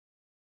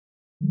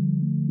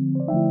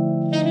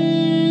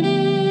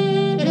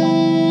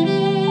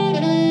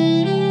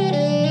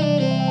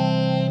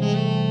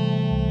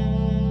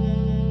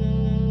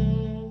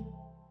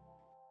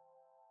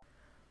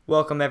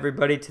Welcome,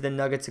 everybody, to the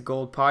Nuggets of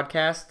Gold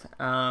podcast.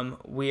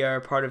 We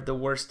are part of the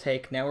Worst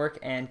Take Network,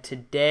 and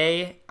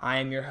today I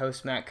am your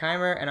host, Matt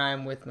Keimer, and I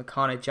am with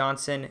McConnell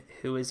Johnson,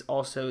 who is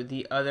also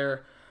the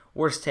other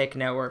Worst Take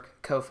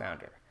Network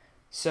co-founder.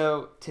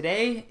 So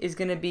today is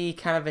going to be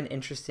kind of an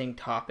interesting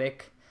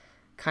topic,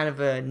 kind of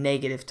a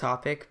negative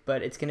topic,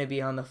 but it's going to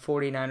be on the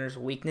 49ers'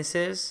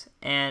 weaknesses.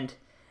 And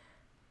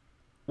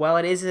while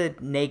it is a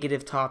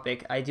negative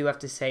topic, I do have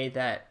to say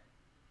that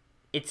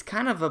it's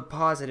kind of a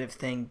positive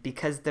thing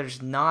because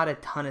there's not a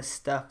ton of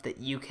stuff that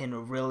you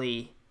can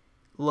really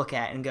look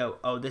at and go,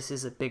 oh, this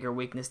is a bigger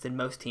weakness than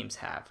most teams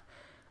have.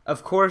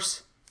 Of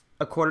course,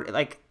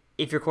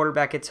 if your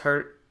quarterback gets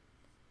hurt,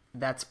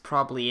 that's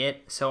probably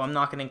it. So I'm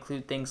not going to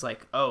include things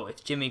like, oh,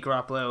 if Jimmy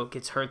Garoppolo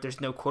gets hurt, there's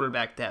no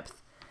quarterback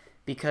depth.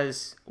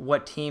 Because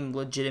what team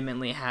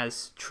legitimately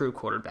has true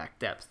quarterback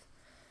depth?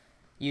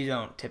 You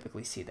don't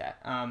typically see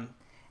that.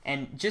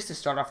 And just to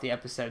start off the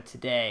episode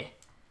today,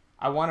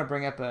 I want to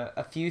bring up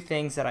a few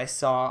things that I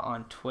saw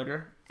on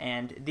Twitter,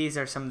 and these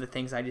are some of the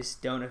things I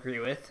just don't agree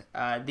with.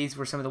 These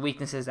were some of the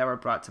weaknesses that were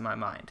brought to my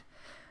mind.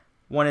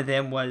 One of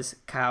them was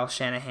Kyle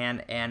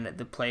Shanahan and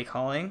the play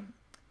calling.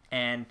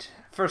 And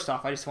first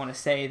off, I just want to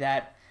say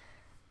that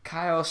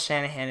Kyle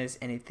Shanahan is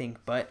anything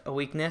but a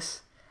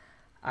weakness.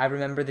 I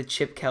remember the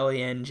Chip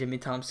Kelly and Jimmy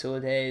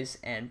Tomsula days,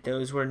 and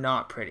those were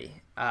not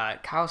pretty.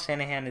 Kyle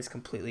Shanahan has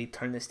completely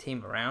turned this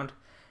team around.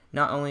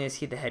 Not only is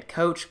he the head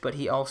coach, but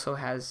he also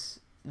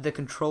has the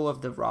control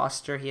of the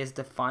roster. He has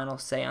the final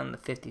say on the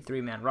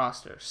 53-man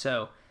roster.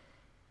 So,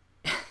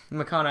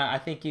 McConnell, I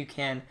think you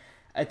can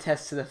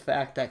attest to the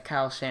fact that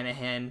Kyle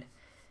Shanahan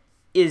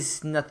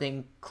is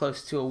nothing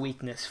close to a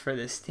weakness for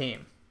this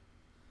team.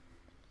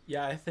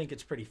 Yeah, I think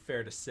it's pretty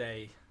fair to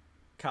say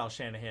Kyle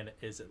Shanahan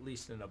is at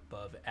least an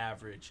above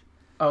average.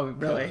 Oh,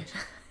 really? Coach.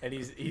 And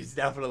he's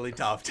definitely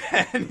top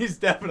 10. He's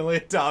definitely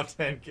a top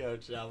 10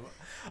 coach.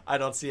 I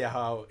don't see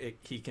how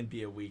he can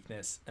be a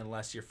weakness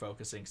unless you're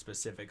focusing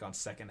specific on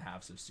second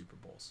halves of Super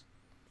Bowls.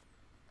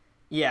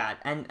 Yeah,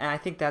 and I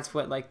think that's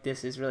what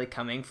this is really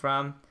coming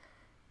from.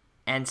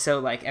 And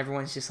so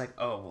everyone's just like,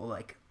 oh, well,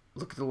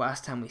 look at the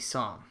last time we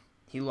saw him.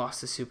 He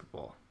lost the Super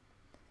Bowl.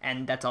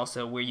 And that's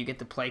also where you get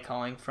the play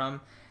calling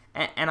from.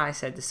 And I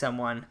said to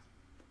someone,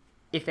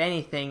 if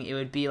anything, it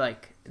would be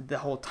the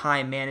whole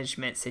time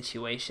management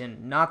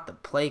situation, not the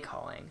play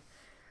calling.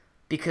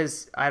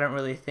 Because I don't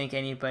really think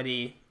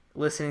anybody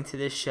listening to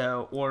this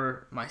show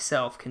or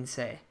myself can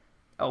say,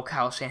 oh,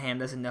 Kyle Shanahan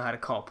doesn't know how to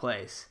call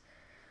plays.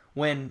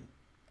 When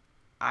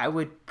I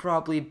would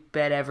probably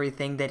bet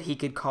everything that he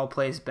could call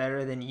plays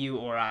better than you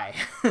or I.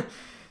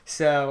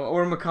 So,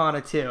 or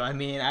McConnell too. I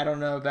mean, I don't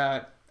know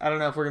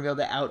if we're going to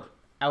be able to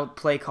out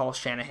play call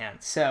Shanahan.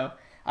 So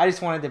I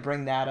just wanted to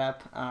bring that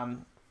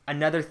up.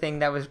 Another thing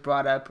that was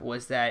brought up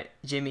was that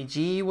Jimmy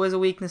G was a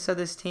weakness of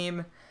this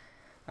team.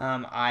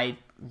 I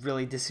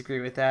really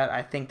disagree with that.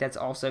 I think that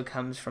also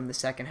comes from the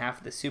second half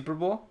of the Super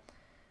Bowl.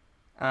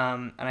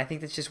 And I think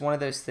that's just one of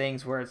those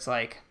things where it's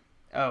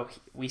oh,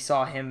 we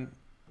saw him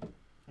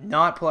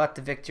not pull out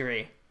the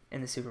victory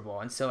in the Super Bowl.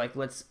 And so,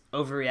 let's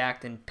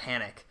overreact and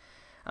panic.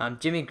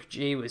 Jimmy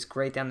G was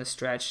great down the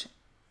stretch.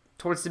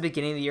 Towards the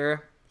beginning of the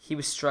year, he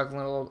was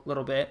struggling a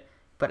little bit.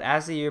 But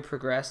as the year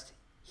progressed,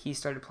 he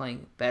started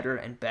playing better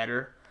and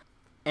better.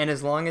 And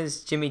as long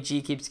as Jimmy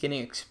G keeps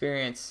getting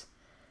experience,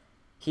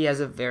 he has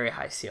a very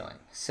high ceiling.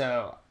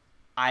 So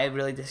I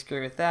really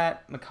disagree with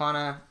that.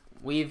 McConnell,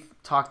 we've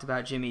talked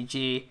about Jimmy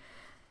G.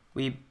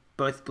 We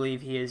both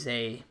believe he is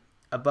a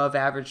above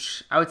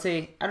average. I would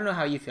say, I don't know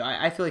how you feel.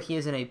 I feel like he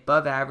is an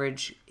above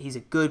average. He's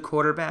a good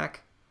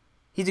quarterback.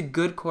 He's a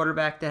good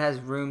quarterback that has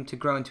room to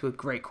grow into a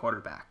great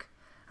quarterback.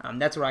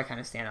 That's where I kind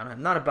of stand on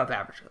him. Not above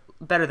average.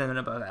 Better than an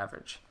above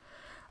average.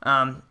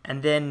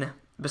 And then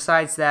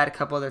besides that, a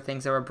couple other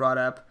things that were brought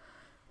up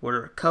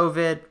were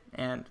COVID,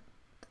 and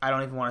I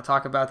don't even want to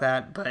talk about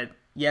that, but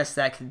yes,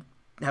 that could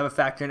have a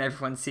factor in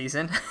everyone's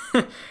season.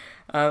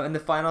 And the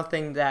final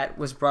thing that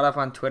was brought up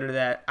on Twitter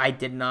that I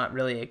did not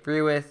really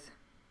agree with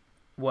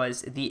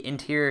was the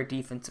interior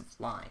defensive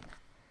line.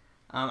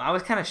 I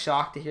was kind of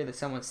shocked to hear that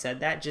someone said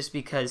that, just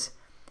because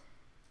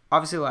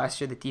obviously last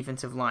year the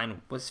defensive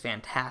line was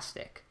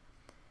fantastic,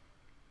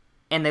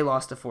 and they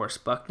lost to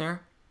Forrest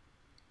Buckner.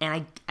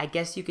 And I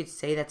guess you could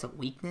say that's a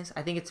weakness.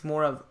 I think it's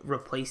more of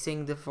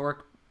replacing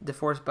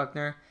DeForest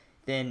Buckner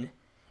than...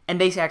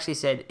 And they actually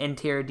said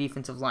interior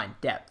defensive line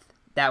depth.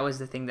 That was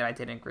the thing that I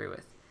didn't agree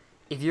with.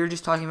 If you're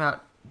just talking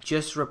about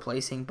just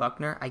replacing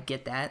Buckner, I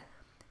get that.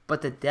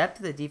 But the depth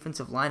of the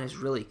defensive line is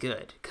really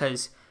good.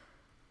 Because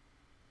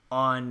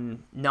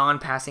on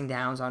non-passing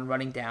downs, on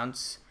running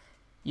downs,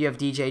 you have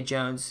DJ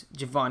Jones,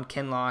 Javon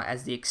Kinlaw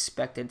as the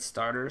expected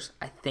starters.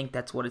 I think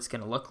that's what it's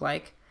going to look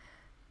like.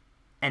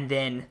 And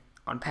then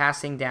on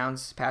passing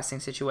downs,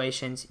 passing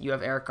situations, you have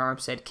Arik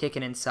Armstead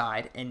kicking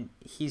inside, and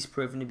he's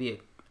proven to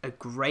be a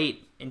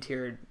great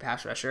interior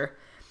pass rusher.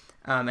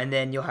 And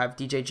then you'll have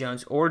DJ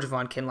Jones or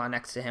Javon Kinlaw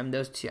next to him.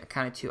 Those two.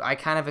 I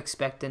kind of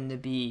expect them to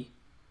be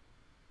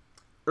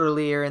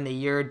earlier in the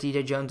year.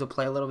 DJ Jones will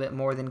play a little bit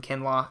more than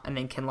Kinlaw, and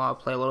then Kinlaw will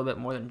play a little bit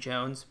more than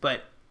Jones,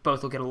 but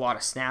both will get a lot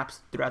of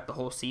snaps throughout the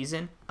whole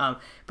season.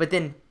 But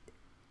then,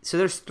 so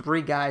there's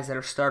 3 guys that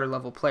are starter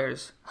level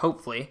players,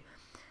 hopefully.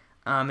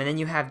 And then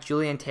you have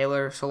Julian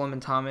Taylor, Solomon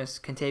Thomas,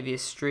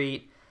 Contavious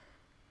Street,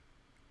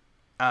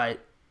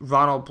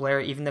 Ronald Blair.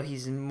 Even though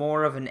he's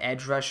more of an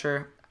edge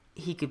rusher,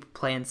 he could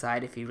play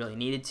inside if he really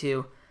needed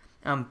to.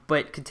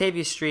 But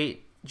Contavious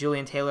Street,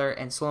 Julian Taylor,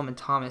 and Solomon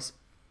Thomas,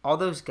 all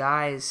those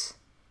guys,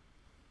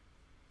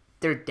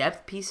 they're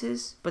depth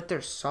pieces, but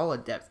they're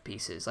solid depth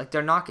pieces. Like,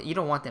 they're not, you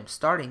don't want them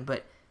starting,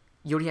 but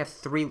you already have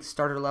 3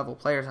 starter level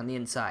players on the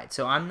inside.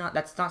 So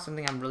that's not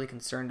something I'm really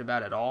concerned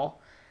about at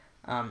all.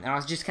 And I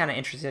was just kind of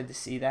interested to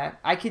see that.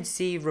 I could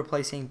see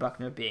replacing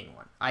Buckner being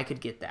one. I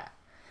could get that.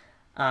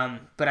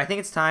 But I think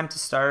it's time to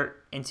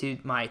start into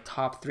my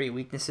top 3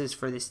 weaknesses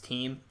for this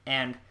team.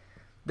 And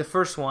the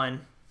first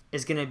one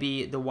is going to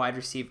be the wide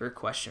receiver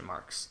question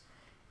marks.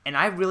 And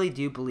I really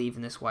do believe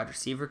in this wide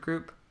receiver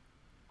group.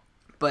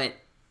 But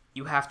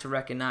you have to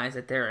recognize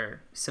that there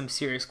are some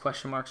serious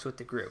question marks with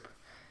the group.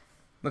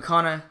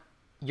 McConnell,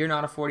 you're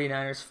not a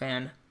 49ers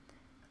fan.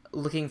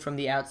 Looking from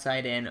the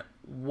outside in,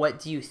 what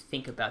do you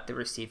think about the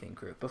receiving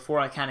group before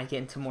I kind of get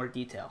into more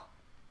detail?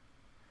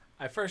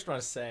 I first want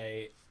to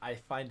say I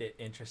find it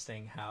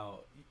interesting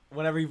how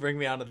whenever you bring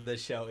me onto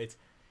this show,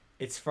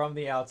 it's from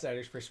the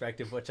outsider's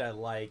perspective, which I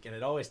like, and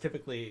it always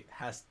typically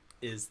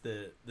is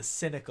the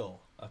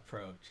cynical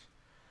approach.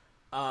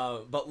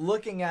 But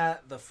looking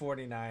at the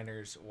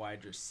 49ers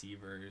wide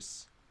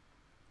receivers,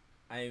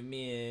 I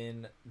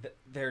mean,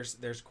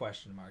 there's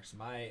question marks.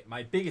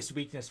 My biggest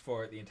weakness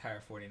for the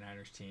entire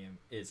 49ers team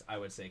is, I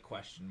would say,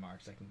 question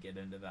marks. I can get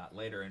into that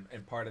later,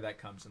 and part of that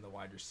comes in the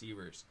wide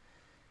receivers.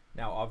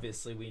 Now,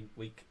 obviously,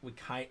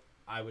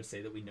 I would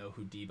say that we know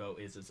who Debo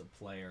is as a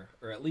player,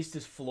 or at least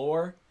his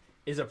floor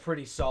is a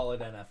pretty solid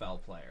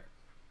NFL player,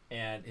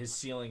 and his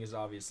ceiling is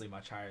obviously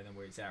much higher than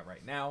where he's at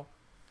right now.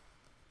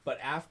 But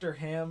after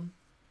him,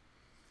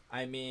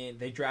 I mean,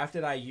 they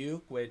drafted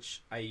Ayuk,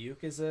 which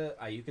Ayuk is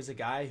a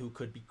guy who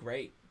could be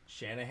great.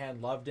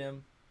 Shanahan loved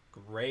him.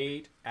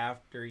 Great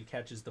after he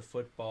catches the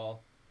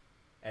football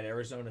at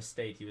Arizona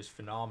State. He was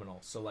phenomenal.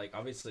 So, like,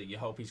 obviously, you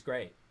hope he's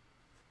great.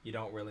 You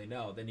don't really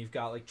know. Then you've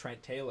got, like,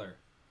 Trent Taylor,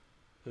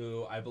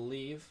 who I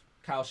believe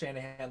Kyle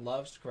Shanahan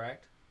loves,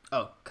 correct?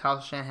 Oh,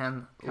 Kyle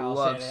Shanahan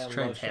loves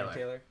Trent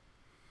Taylor.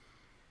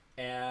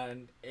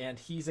 And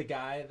he's a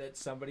guy that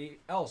somebody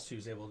else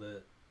who's able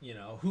to,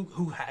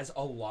 who has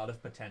a lot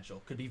of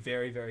potential, could be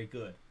very, very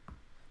good.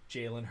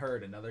 Jalen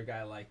Hurd, another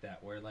guy like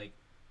that, where like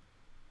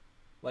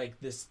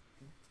this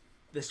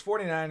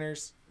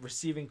 49ers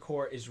receiving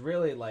core is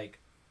really like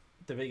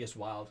the biggest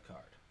wild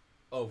card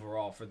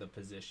overall for the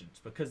positions,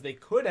 because they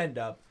could end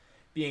up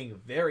being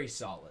very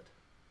solid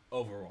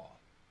overall.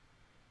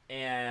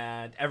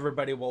 And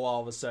everybody will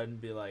all of a sudden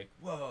be like,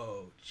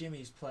 whoa,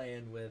 Jimmy's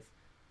playing with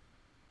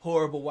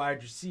horrible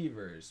wide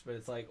receivers. But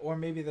it's like, or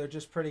maybe they're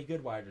just pretty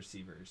good wide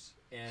receivers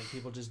and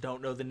people just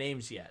don't know the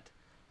names yet.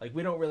 Like,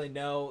 we don't really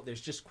know. There's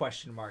just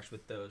question marks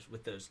with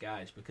those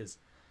guys, because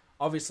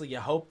obviously you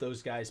hope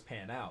those guys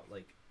pan out.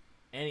 Like,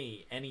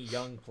 any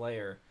young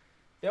player,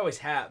 they always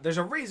have. There's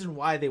a reason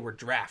why they were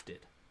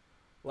drafted.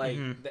 Like,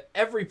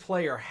 every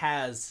player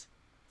has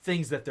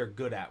things that they're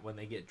good at when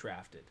they get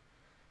drafted.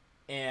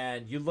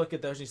 And you look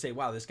at those and you say,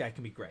 wow, this guy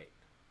can be great.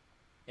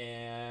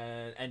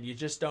 And you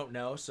just don't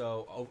know.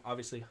 So,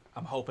 obviously,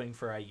 I'm hoping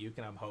for Ayuk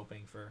and I'm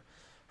hoping for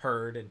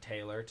Hurd and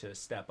Taylor to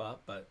step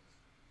up, but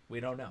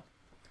we don't know.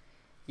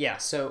 Yeah,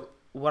 so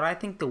what I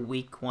think the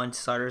week 1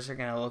 starters are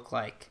going to look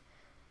like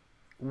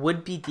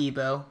would be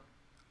Debo.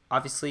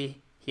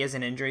 Obviously, he has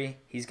an injury.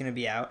 He's going to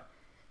be out.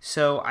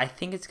 So I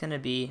think it's going to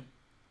be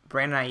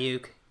Brandon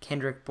Ayuk,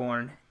 Kendrick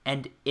Bourne,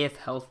 and if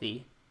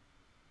healthy,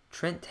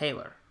 Trent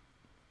Taylor,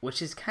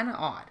 which is kind of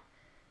odd.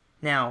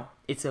 Now,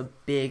 it's a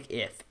big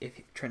if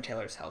Trent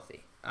Taylor is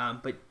healthy.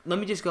 But let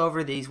me just go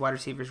over these wide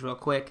receivers real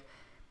quick.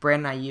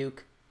 Brandon Ayuk,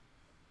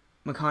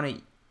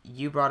 McConnell,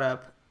 you brought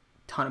up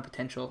ton of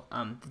potential.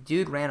 The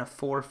dude ran a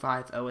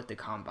 4.50 at the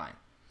combine.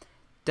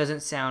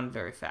 Doesn't sound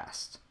very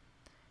fast,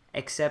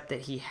 except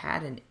that he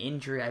had an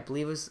injury. I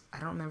believe I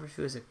don't remember if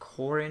it was a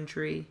core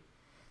injury.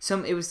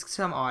 It was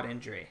some odd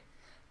injury,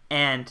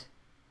 and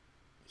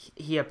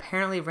he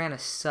apparently ran a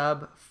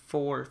sub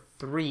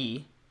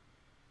 4.3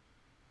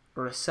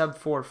 or a sub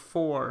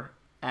 4.4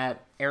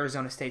 at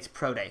Arizona State's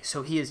pro day.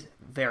 So he is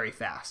very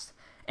fast.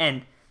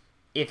 And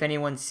if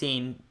anyone's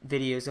seen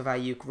videos of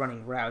Ayuk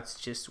running routes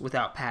just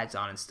without pads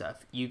on and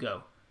stuff, you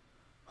go,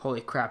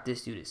 holy crap,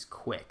 this dude is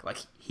quick. Like,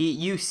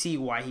 you see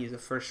why he's a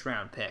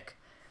first-round pick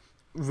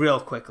real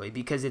quickly,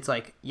 because it's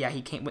like, yeah,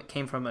 he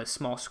came from a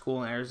small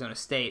school in Arizona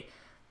State,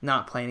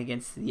 not playing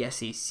against the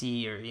SEC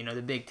or,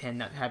 the Big Ten,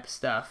 that type of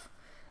stuff.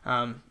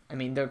 I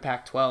mean, they're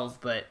Pac-12,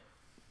 but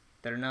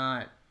they're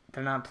not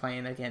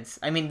playing against...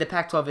 I mean, the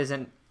Pac-12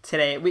 isn't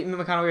today.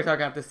 McConnell, we were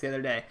talking about this the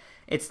other day.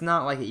 It's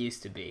not like it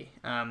used to be,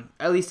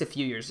 at least a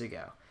few years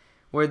ago.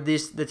 where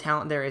the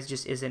talent there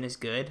just isn't as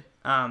good.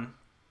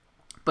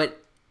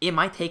 But it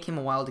might take him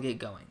a while to get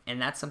going,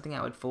 and that's something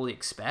I would fully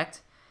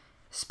expect,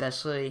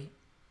 especially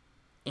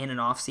in an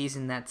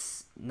offseason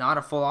that's not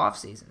a full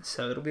offseason.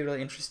 So it'll be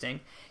really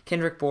interesting.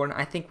 Kendrick Bourne,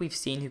 I think we've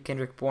seen who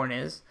Kendrick Bourne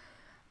is.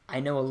 I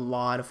know a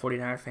lot of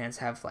 49er fans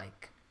have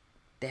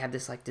they have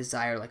this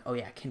desire oh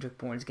yeah, Kendrick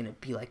Bourne is gonna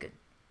be like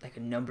a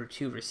number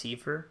 2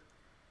 receiver.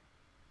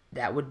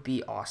 That would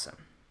be awesome.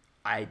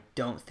 I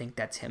don't think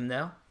that's him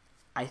though.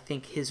 I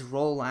think his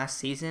role last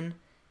season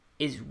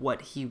is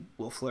what he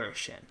will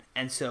flourish in.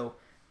 And so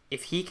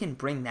if he can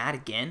bring that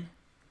again,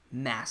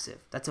 massive.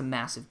 That's a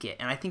massive get.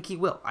 And I think he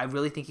will. I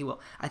really think he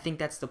will. I think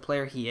that's the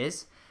player he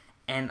is.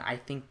 And I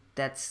think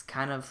that's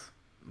kind of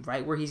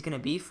right where he's going to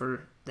be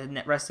for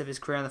the rest of his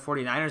career on the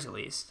 49ers at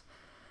least.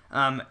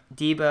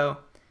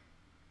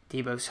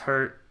 Debo's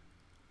hurt.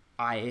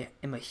 I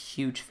am a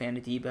huge fan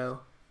of Debo.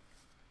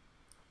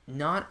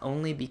 Not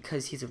only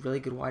because he's a really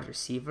good wide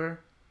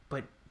receiver,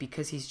 but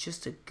because he's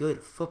just a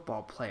good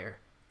football player.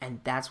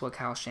 And that's what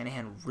Kyle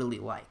Shanahan really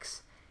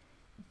likes.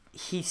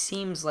 He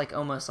seems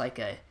almost like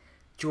a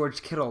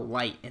George Kittle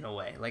light in a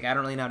way. I don't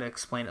really know how to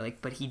explain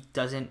it. But he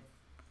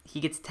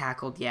gets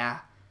tackled, yeah.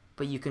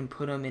 But you can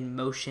put him in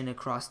motion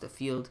across the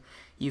field.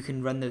 You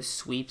can run those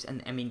sweeps.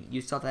 And, I mean,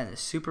 you saw that in the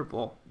Super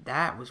Bowl.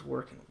 That was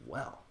working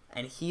well.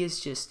 And he is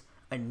just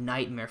a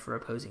nightmare for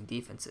opposing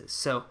defenses.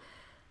 So,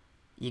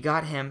 you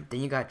got him.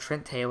 Then you got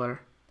Trent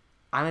Taylor.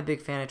 I'm a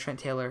big fan of Trent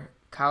Taylor.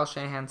 Kyle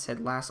Shanahan said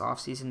last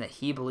offseason that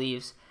he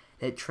believes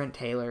that Trent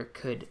Taylor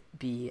could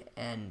be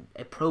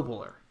a Pro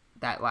Bowler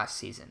that last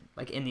season.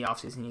 In the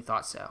offseason, he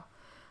thought so.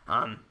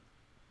 The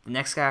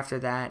next guy after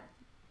that,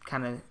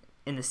 kind of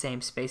in the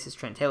same space as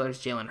Trent Taylor, is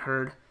Jalen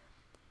Hurd.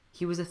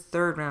 He was a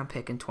 3rd-round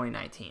pick in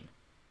 2019.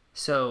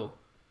 So,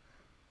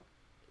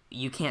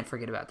 you can't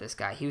forget about this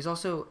guy. He's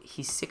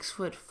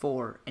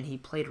 6'4", and he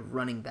played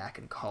running back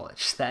in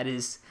college. That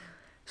is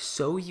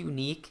so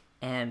unique,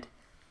 and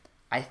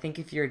I think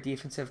if you're a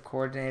defensive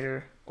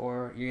coordinator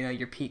or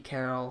you're Pete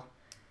Carroll,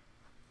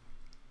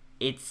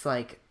 it's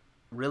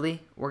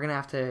really, we're going to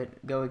have to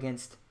go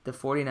against the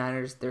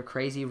 49ers, their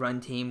crazy run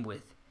team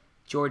with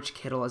George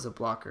Kittle as a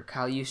blocker,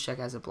 Kyle Juszczyk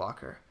as a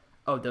blocker.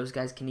 Oh, those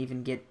guys can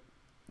even get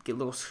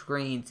little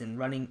screens and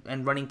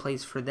running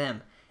plays for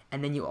them.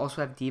 And then you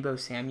also have Deebo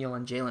Samuel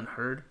and Jalen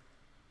Hurd.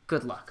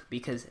 Good luck,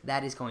 because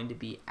that is going to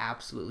be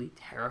absolutely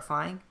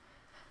terrifying.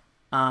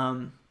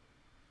 And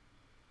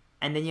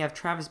then you have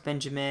Travis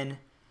Benjamin,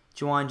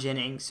 Juwan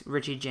Jennings,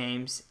 Richie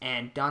James,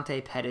 and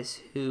Dante Pettis,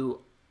 who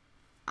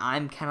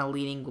I'm kind of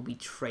leaning will be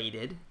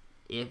traded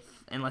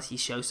unless he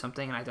shows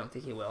something, and I don't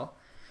think he will.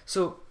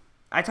 So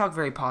I talk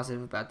very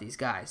positive about these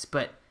guys,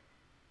 but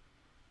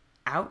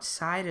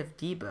outside of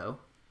Deebo,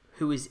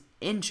 who is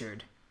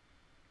injured,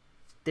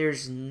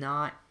 there's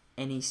not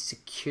any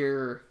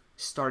secure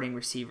starting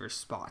receiver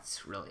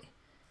spots, really.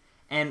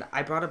 And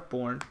I brought up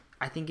Bourne.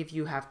 I think if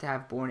you have to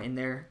have Bourne in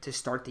there to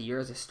start the year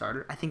as a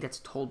starter, I think that's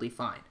totally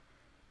fine.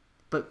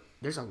 But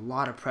there's a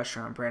lot of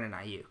pressure on Brandon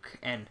Ayuk.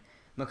 And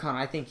McConnell,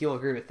 I think you'll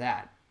agree with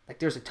that.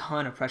 There's a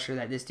ton of pressure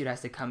that this dude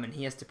has to come in.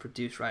 He has to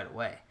produce right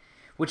away,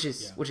 which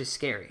is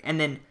scary. And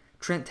then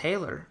Trent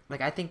Taylor,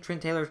 I think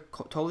Trent Taylor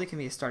totally can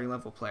be a starting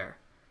level player,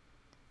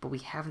 but we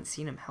haven't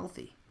seen him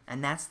healthy,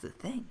 and that's the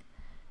thing.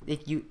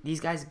 These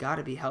guys got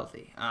to be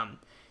healthy.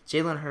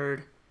 Jalen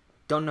Hurd,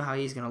 don't know how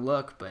he's gonna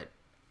look, but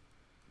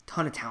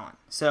ton of talent.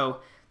 So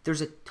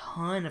there's a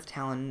ton of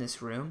talent in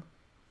this room,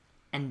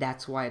 and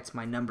that's why it's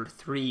my number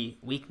 3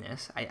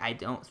 weakness. I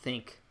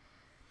think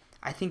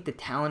the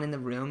talent in the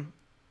room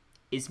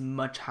is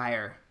much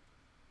higher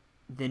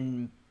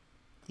than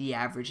the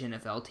average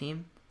NFL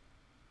team.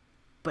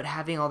 But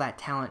having all that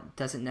talent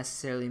doesn't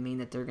necessarily mean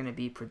that they're going to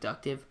be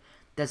productive.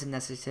 Doesn't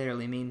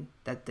necessarily mean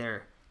that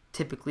they're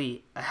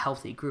typically a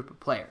healthy group of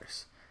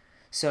players.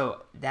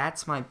 So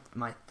that's my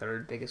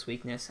 3rd biggest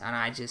weakness, and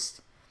I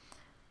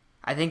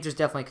think there's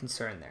definitely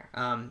concern there.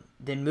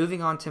 Then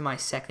moving on to my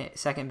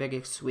second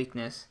biggest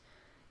weakness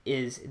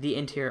is the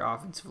interior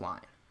offensive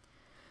line.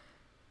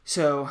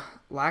 So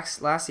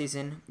last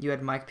season, you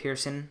had Mike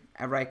Pearson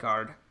at right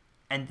guard,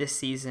 and this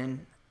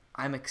season,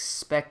 I'm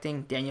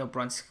expecting Daniel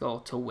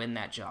Brunskill to win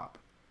that job.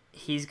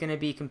 He's going to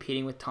be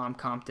competing with Tom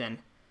Compton.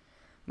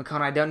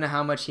 McConnell, I don't know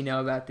how much you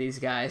know about these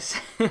guys,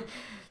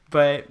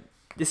 but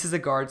this is a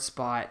guard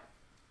spot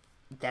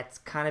that's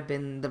kind of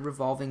been the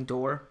revolving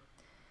door.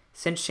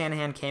 Since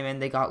Shanahan came in,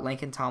 they got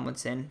Lincoln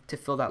Tomlinson to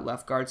fill that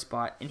left guard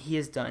spot, and he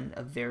has done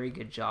a very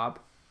good job.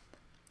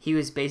 He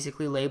was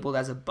basically labeled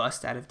as a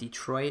bust out of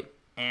Detroit,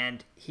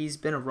 and he's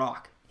been a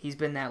rock. He's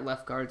been that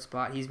left guard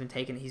spot. He's been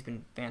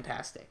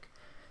fantastic.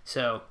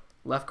 So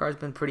left guard's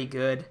been pretty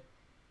good.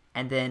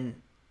 And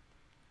then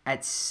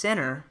at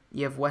center,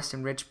 you have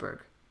Weston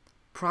Richburg.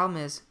 Problem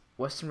is,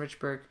 Weston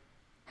Richburg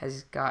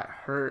has got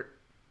hurt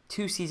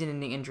 2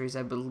 season-ending injuries,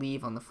 I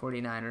believe, on the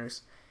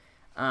 49ers.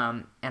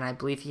 And I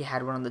believe he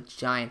had one on the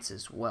Giants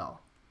as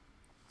well.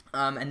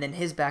 And then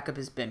his backup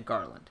is Ben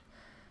Garland.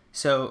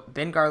 So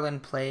Ben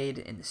Garland played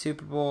in the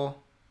Super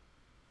Bowl.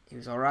 He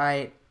was all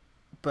right.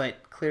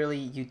 but clearly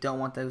you don't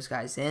want those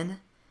guys in.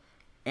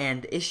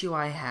 And the issue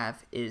I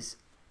have is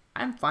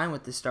I'm fine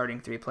with the starting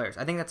 3 players.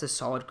 I think that's a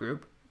solid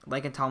group.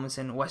 Laken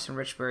Tomlinson, Weston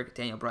Richburg,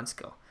 Daniel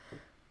Brunskill.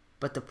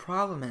 But the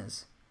problem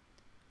is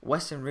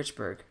Weston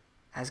Richburg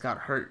has got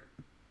hurt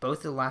both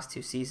of the last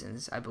 2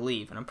 seasons, I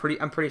believe, and I'm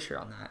pretty sure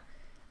on that.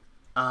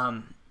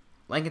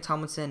 Laken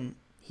Tomlinson,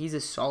 he's a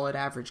solid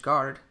average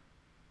guard,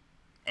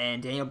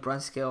 and Daniel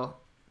Brunskill,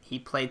 he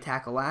played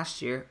tackle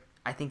last year.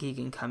 I think he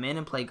can come in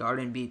and play guard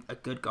and be a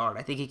good guard.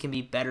 I think he can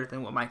be better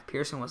than what Mike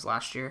Pearson was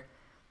last year.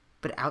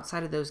 But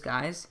outside of those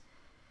guys,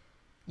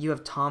 you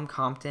have Tom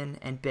Compton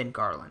and Ben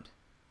Garland.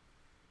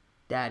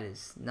 That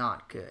is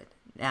not good.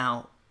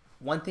 Now,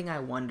 one thing I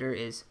wonder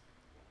is,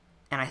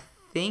 and I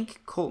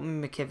think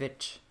Colton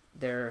McKivitch,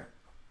 their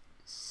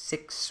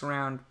 6th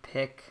round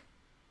pick,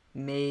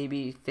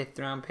 maybe 5th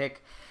round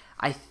pick,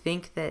 I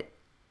think that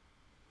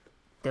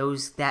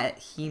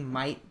he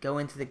might go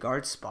into the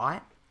guard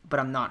spot,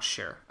 but I'm not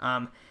sure.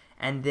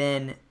 And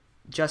then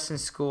Justin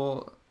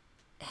School,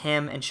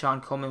 him and Sean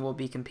Coleman will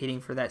be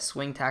competing for that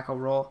swing tackle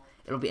role.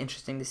 It'll be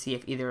interesting to see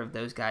if either of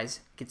those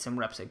guys get some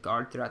reps at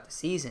guard throughout the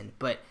season.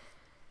 But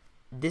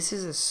this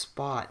is a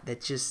spot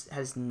that just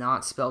has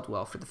not spelled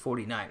well for the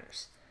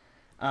 49ers.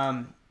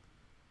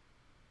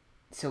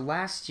 So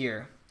last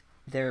year,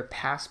 their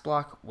pass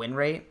block win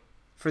rate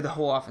for the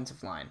whole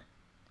offensive line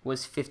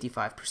was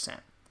 55%.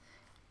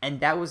 And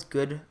that was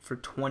good for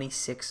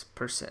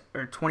 26%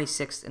 or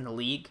 26th in the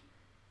league.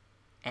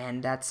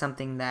 And that's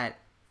something that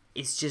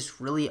is just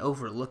really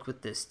overlooked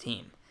with this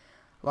team.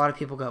 A lot of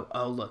people go,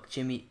 "Oh, look,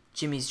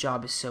 Jimmy's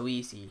job is so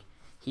easy.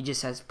 He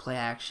just has play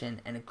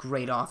action and a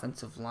great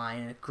offensive line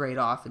and a great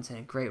offense and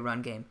a great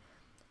run game."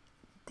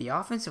 The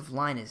offensive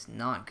line is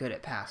not good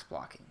at pass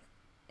blocking.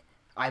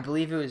 I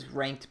believe it was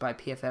ranked by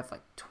PFF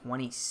like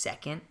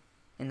 22nd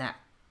in that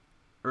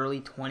early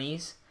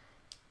 20s.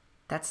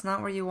 That's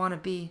not where you want to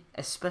be,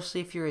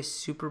 especially if you're a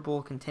Super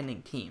Bowl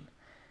contending team.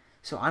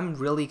 So I'm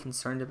really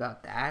concerned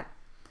about that.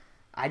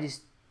 I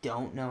just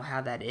don't know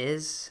how that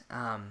is.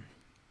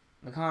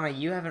 McConnell,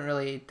 you haven't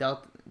really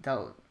dealt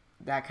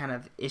that kind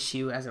of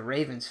issue as a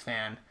Ravens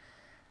fan.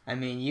 I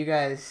mean, you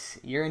guys,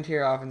 your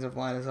interior offensive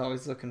line is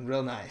always looking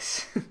real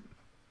nice.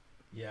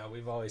 Yeah,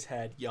 we've always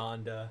had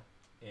Yonda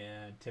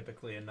and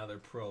typically another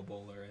Pro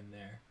Bowler in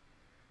there.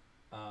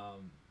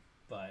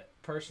 But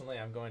personally,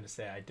 I'm going to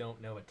say I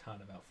don't know a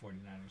ton about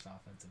 49ers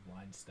offensive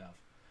line stuff.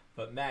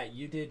 But Matt,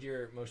 you did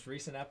your most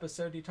recent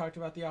episode. You talked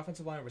about the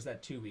offensive line, or was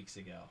that 2 weeks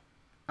ago?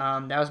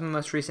 That was my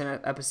most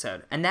recent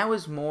episode, and that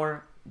was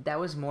more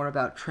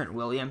about Trent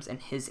Williams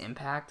and his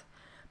impact.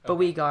 But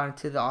we got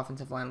into the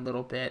offensive line a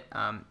little bit.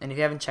 And if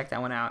you haven't checked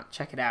that one out,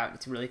 check it out.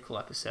 It's a really cool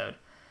episode.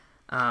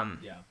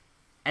 Yeah.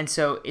 And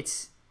so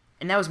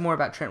that was more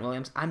about Trent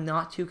Williams. I'm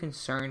not too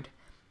concerned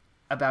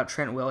about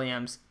Trent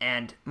Williams,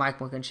 and Mike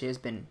McGlinchey has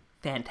been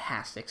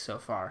fantastic so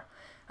far.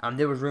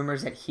 There were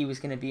rumors that he was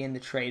going to be in the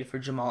trade for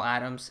Jamal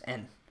Adams,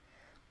 and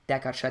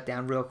that got shut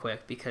down real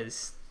quick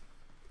because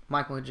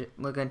Mike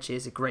McGlinchey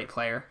is a great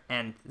player,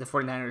 and the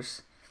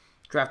 49ers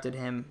drafted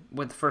him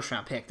with the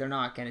first-round pick. They're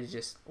not going to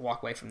just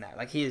walk away from that.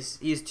 Like, he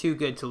is too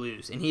good to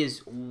lose, and he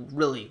is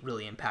really,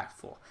 really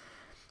impactful.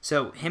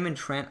 So him and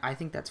Trent, I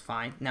think that's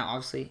fine. Now,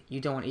 obviously,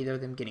 you don't want either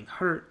of them getting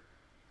hurt,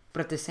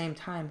 but at the same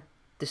time,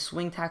 the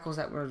swing tackles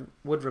that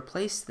would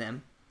replace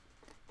them,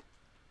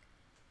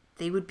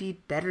 they would be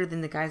better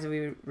than the guys that we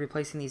were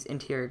replacing these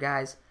interior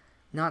guys.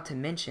 Not to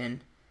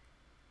mention,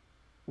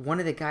 one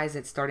of the guys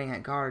that's starting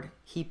at guard,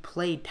 he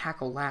played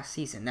tackle last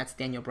season. That's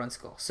Daniel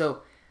Brunskill.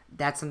 So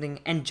that's something,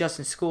 and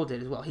Justin School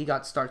did as well. He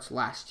got starts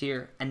last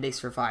year, and they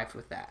survived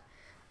with that.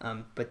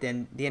 But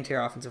then the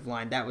interior offensive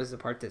line, that was the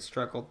part that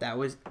struggled. That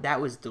was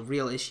the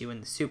real issue in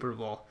the Super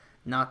Bowl,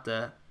 not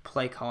the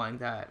play calling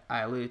that I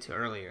alluded to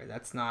earlier.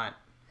 That's not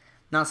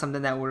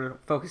something that we're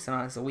focusing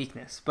on as a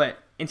weakness. But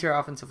interior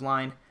offensive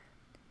line,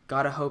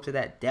 gotta hope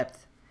that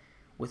depth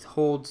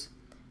withholds.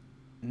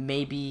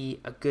 Maybe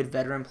a good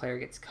veteran player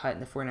gets cut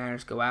and the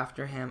 49ers go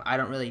after him. I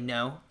don't really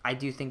know. I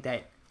do think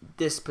that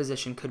this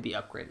position could be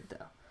upgraded,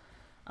 though.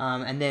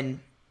 And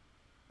then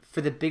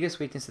for the biggest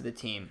weakness of the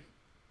team,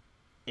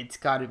 it's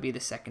got to be the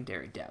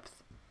secondary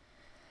depth.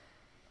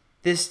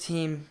 This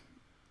team,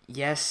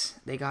 yes,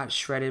 they got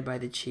shredded by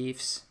the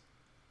Chiefs.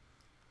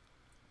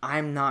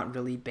 I'm not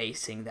really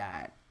basing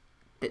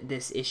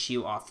this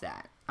issue off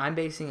that. I'm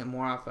basing it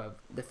more off of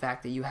the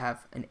fact that you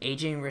have an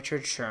aging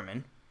Richard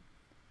Sherman,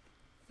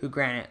 who,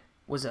 granted,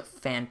 was a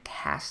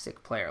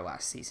fantastic player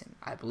last season.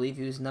 I believe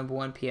he was number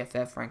 1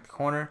 PFF ranked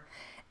corner,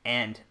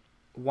 and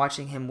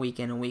watching him week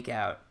in and week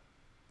out,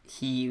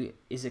 he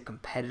is a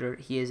competitor.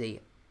 He is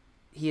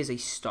a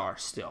star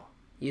still.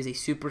 He is a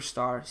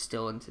superstar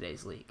still in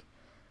today's league.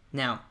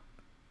 Now,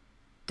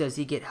 does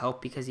he get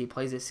help because he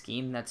plays a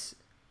scheme that's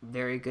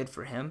very good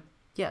for him?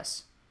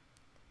 Yes.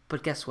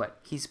 But guess what?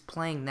 He's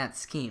playing that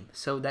scheme,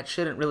 so that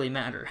shouldn't really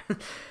matter.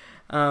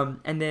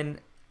 And then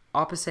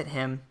opposite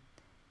him,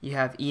 you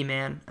have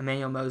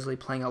Emmanuel Mosley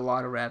playing a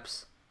lot of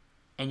reps,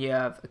 and you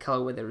have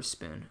Ahkello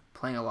Witherspoon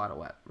playing a lot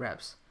of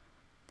reps.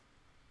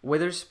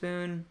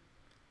 Witherspoon,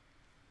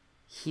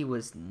 he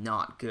was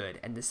not good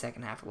in the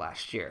second half of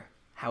last year.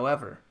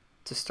 However,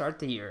 to start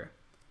the year,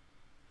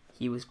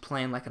 he was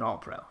playing like an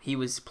all-pro. He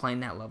was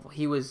playing that level.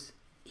 He was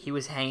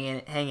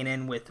hanging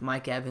in with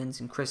Mike Evans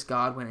and Chris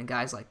Godwin and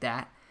guys like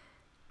that.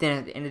 Then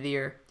at the end of the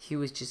year, he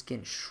was just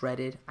getting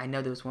shredded. I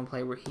know there was one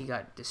play where he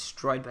got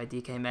destroyed by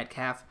DK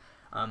Metcalf.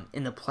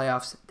 In the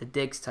playoffs, the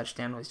Diggs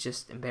touchdown was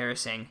just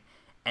embarrassing.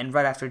 And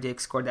right after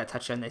Diggs scored that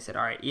touchdown, they said,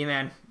 all right,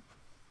 E-Man,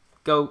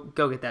 go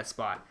get that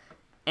spot.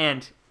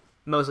 And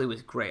Mosley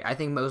was great. I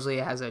think Mosley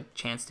has a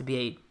chance to be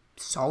a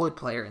solid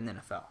player in the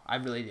NFL. I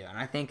really do. And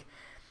I think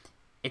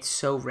it's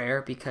so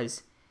rare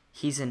because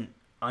he's an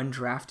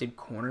undrafted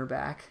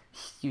cornerback.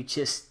 You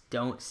just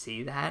don't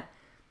see that.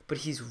 But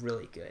he's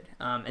really good.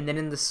 And then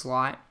in the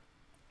slot,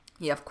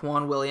 you have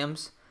Quan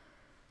Williams,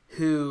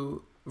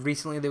 who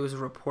recently there was a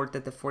report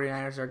that the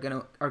 49ers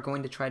are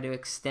going to try to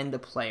extend the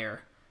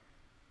player,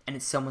 and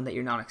it's someone that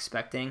you're not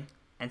expecting.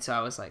 And so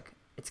I was like,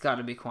 it's got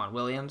to be Quan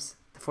Williams.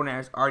 The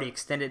 49ers already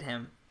extended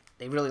him.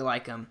 They really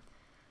like him.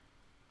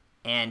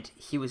 And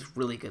he was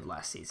really good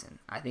last season.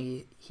 I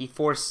think he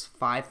forced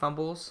 5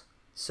 fumbles.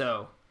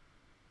 So,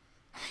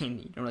 I mean,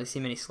 you don't really see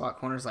many slot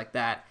corners like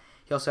that.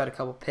 He also had a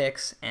couple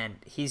picks, and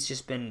he's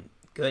just been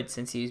good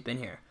since he's been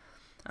here.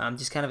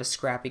 Just kind of a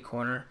scrappy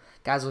corner.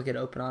 Guys will get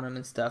open on him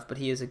and stuff, but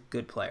he is a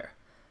good player.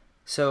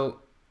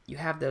 So you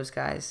have those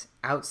guys.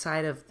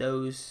 Outside of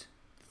those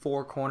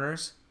 4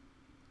 corners,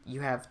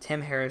 you have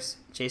Tim Harris,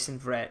 Jason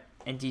Verrett,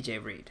 and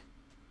DJ Reed.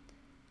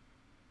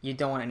 You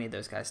don't want any of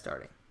those guys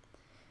starting.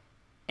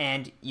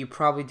 And you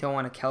probably don't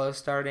want Akello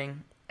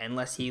starting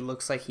unless he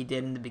looks like he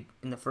did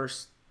in the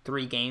first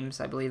 3 games,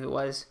 I believe it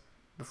was,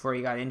 before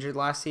he got injured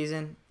last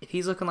season. If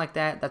he's looking like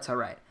that, that's all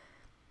right.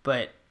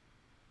 But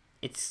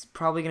it's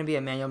probably going to be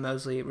Emmanuel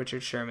Mosley,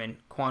 Richard Sherman,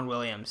 Quan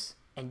Williams,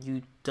 and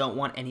you don't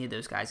want any of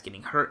those guys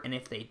getting hurt. And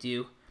if they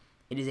do,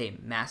 it is a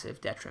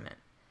massive detriment.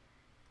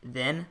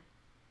 Then,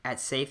 at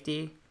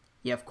safety,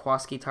 you have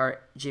Kwaski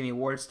Tart, Jimmy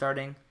Ward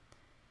starting.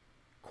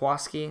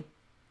 Kwaski,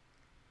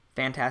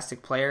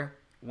 fantastic player.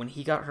 When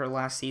he got hurt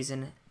last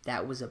season,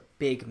 that was a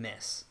big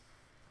miss.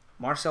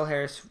 Marcel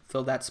Harris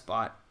filled that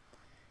spot.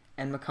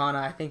 And McConnell,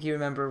 I think you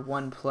remember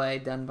one play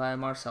done by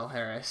Marcel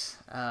Harris.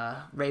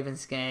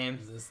 Ravens game.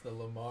 Is this the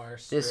Lamar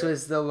strip? This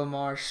was the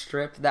Lamar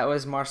strip. That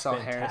was Marcel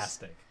Harris.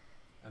 Fantastic.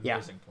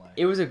 Amazing play.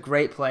 It was a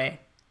great play.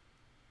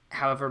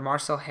 However,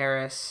 Marcel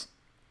Harris,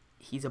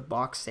 he's a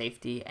box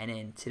safety, and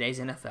in today's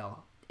NFL,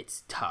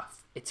 it's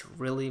tough. It's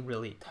really,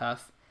 really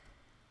tough.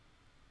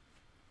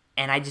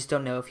 And I just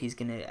don't know if he's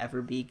going to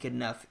ever be good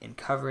enough in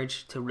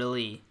coverage to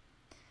really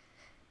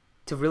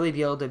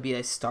be able to be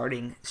a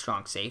starting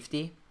strong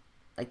safety.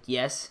 Like,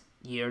 yes,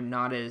 you're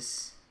not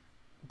as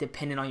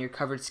dependent on your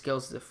coverage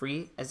skills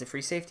as the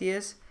free safety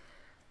is,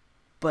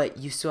 but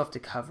you still have to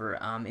cover.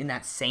 In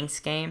that Saints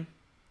game,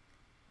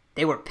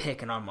 they were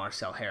picking on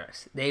Marcel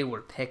Harris. They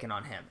were picking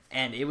on him,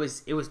 and it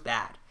was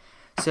bad.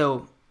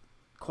 So,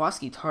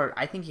 Kwaski Tart,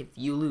 I think if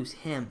you lose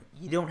him,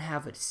 you don't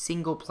have a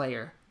single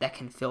player that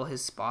can fill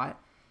his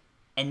spot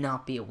and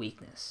not be a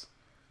weakness.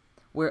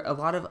 Where a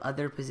lot of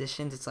other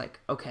positions, it's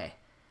like, okay,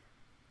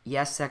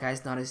 yes, that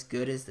guy's not as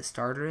good as the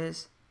starter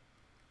is,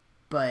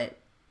 but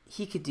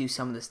he could do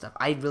some of the stuff.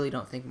 I really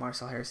don't think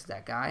Marcel Harris is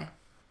that guy,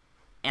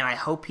 and I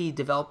hope he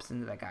develops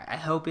into that guy.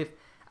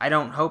 I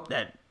don't hope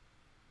that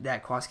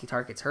Kwaski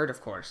Tart gets hurt,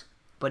 of course,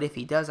 but if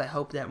he does, I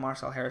hope that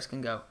Marcel Harris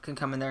can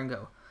come in there and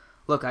go,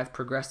 look, I've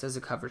progressed as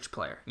a coverage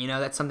player. You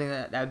know, that's something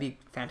that would be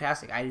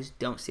fantastic. I just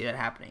don't see that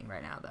happening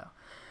right now, though.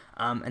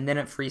 And then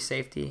at free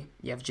safety,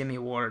 you have Jimmy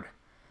Ward,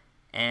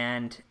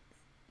 and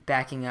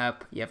backing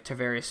up, you have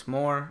Tavarius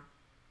Moore.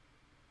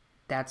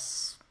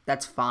 That's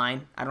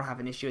fine. I don't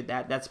have an issue with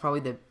that. That's probably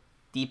the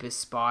deepest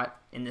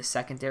spot in the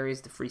secondary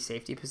is the free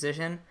safety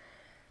position,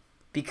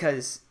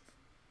 because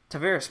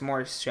Tavarius Moore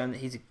has shown that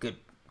he's a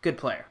good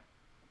player.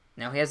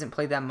 Now, he hasn't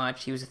played that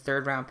much. He was a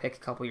 3rd-round pick a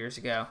couple years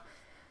ago.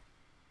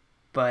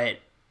 But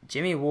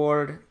Jimmy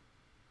Ward,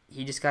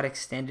 he just got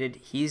extended.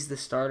 He's the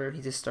starter.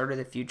 He's the starter of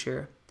the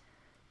future.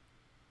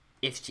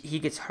 If he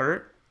gets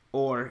hurt,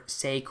 or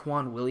say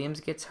Quan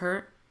Williams gets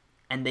hurt,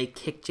 and they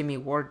kick Jimmy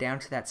Ward down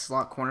to that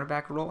slot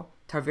cornerback role,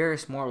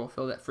 Tavarius Moore will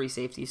fill that free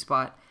safety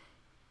spot,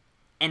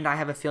 and I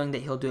have a feeling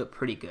that he'll do it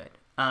pretty good.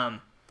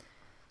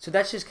 So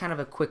that's just kind of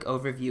a quick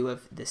overview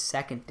of the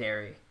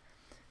secondary.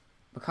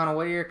 McConnell,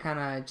 what are your kind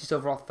of just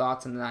overall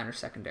thoughts on the Niners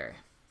secondary?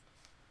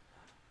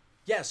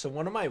 Yeah, so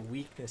one of my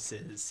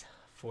weaknesses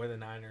for the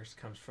Niners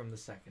comes from the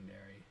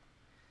secondary.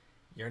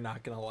 You're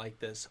not going to like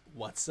this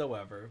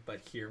whatsoever,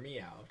 but hear me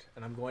out.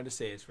 And I'm going to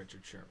say it's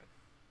Richard Sherman.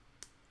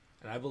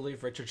 And I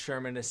believe Richard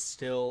Sherman is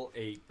still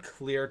a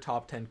clear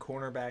top 10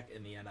 cornerback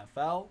in the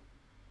NFL.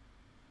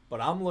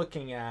 But I'm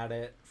looking at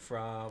it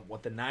from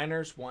what the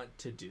Niners want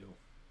to do,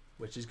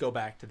 which is go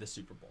back to the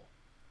Super Bowl.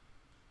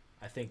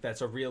 I think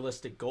that's a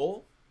realistic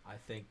goal. I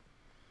think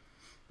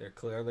they're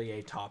clearly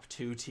a top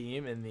 2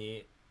 team in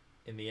the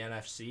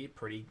NFC.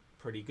 Pretty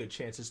good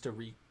chances to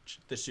reach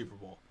the Super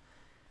Bowl.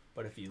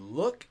 But if you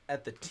look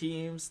at the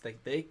teams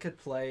that they could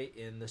play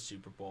in the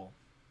Super Bowl,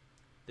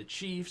 the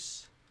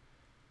Chiefs,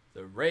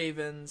 the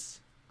Ravens,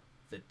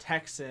 the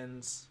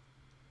Texans.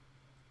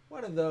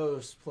 What do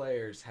those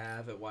players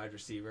have at wide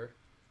receiver?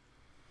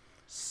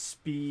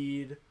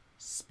 Speed,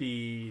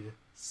 speed,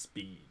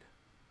 speed.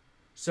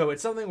 So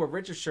it's something where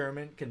Richard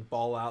Sherman can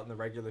ball out in the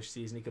regular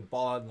season. He can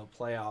ball out in the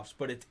playoffs.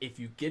 But if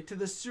you get to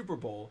the Super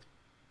Bowl,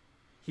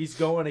 he's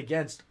going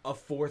against a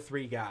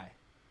 4-3 guy.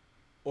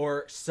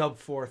 Or sub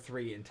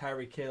 4-3 in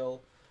Tyreek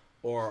Hill.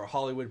 Or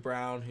Hollywood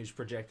Brown, who's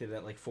projected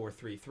at like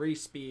 4.33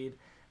 speed.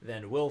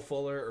 Then Will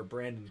Fuller or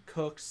Brandon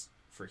Cooks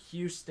for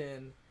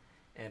Houston.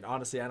 And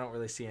honestly, I don't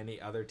really see any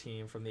other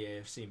team from the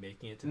AFC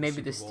making it to the Super Bowl.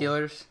 Maybe the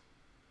Steelers?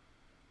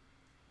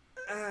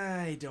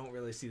 I don't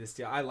really see the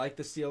Steelers. I like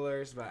the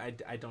Steelers, but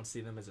I don't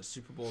see them as a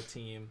Super Bowl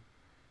team.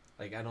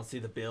 Like, I don't see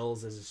the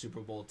Bills as a Super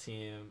Bowl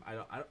team.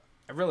 I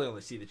really only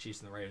see the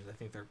Chiefs and the Raiders. I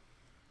think they're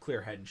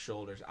clear head and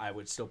shoulders. I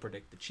would still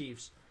predict the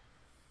Chiefs.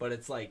 But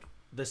it's like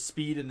the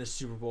speed in the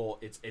Super Bowl,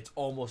 it's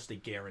almost a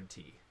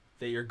guarantee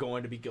that you're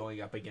going to be going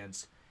up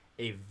against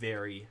a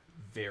very,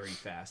 very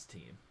fast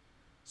team.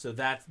 So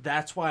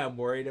that's why I'm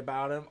worried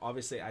about him.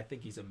 Obviously, I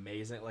think he's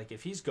amazing. Like,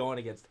 if he's going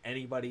against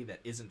anybody that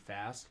isn't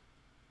fast,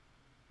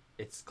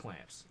 it's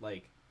clamps.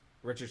 Like,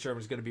 Richard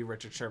Sherman's going to be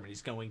Richard Sherman.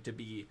 He's going to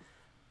be,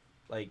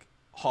 like,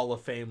 Hall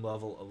of Fame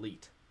level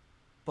elite.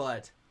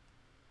 But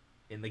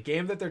in the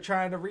game that they're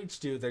trying to reach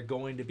to, they're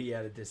going to be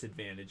at a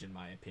disadvantage, in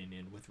my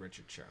opinion, with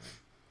Richard Sherman.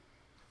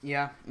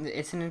 Yeah,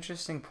 it's an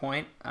interesting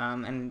point.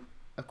 And,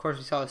 of course,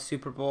 we saw the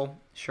Super Bowl.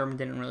 Sherman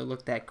didn't really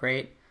look that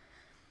great.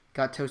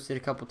 Got toasted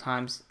a couple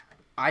times.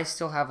 I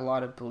still have a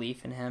lot of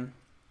belief in him.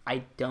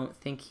 I don't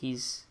think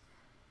he's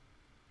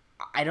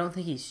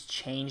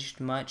changed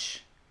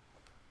much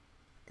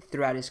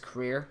throughout his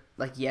career.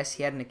 Like, yes,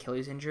 he had an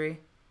Achilles injury,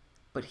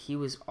 but he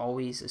was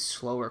always a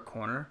slower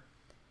corner.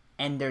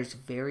 And there's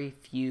very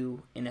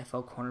few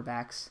NFL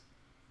cornerbacks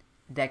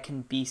that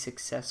can be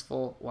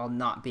successful while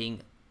not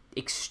being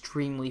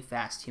extremely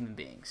fast human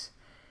beings.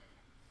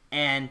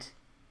 And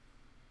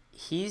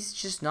he's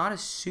just not a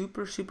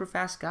super, super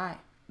fast guy.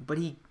 But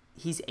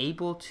he's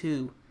able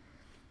to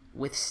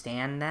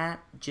withstand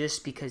that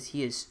just because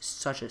he is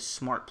such a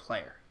smart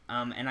player.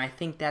 And I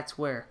think that's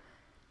where,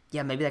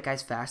 yeah, maybe that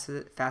guy's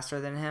faster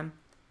than him.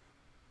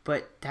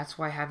 But that's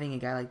why having a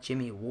guy like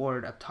Jimmy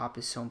Ward up top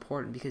is so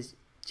important, because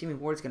Jimmy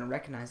Ward's going to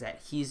recognize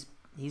that he's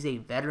a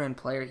veteran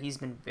player.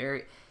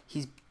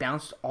 He's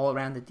bounced all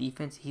around the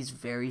defense. He's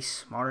very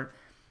smart,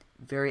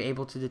 very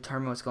able to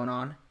determine what's going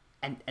on.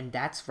 And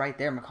that's right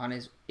there, Makan,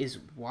 is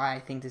why I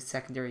think the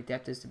secondary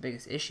depth is the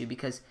biggest issue,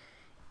 because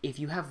if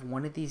you have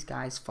one of these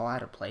guys fall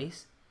out of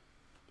place,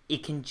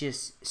 it can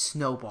just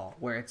snowball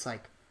where it's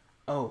like,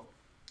 oh,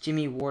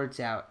 Jimmy Ward's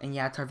out, and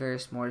yeah,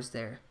 Tarvarius Moore is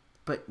there,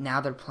 but now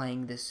they're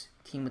playing this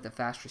team with a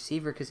fast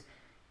receiver, because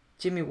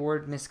Jimmy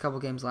Ward missed a couple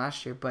games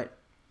last year, but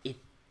it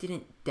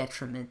didn't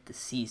detriment the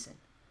season.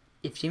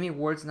 If Jimmy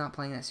Ward's not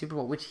playing that Super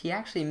Bowl, which he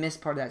actually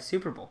missed part of that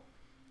Super Bowl,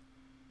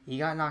 he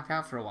got knocked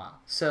out for a while.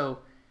 So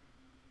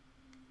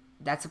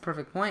that's a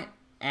perfect point.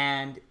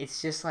 And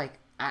it's just like,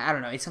 I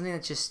don't know, it's something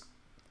that just,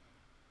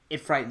 it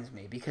frightens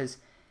me, because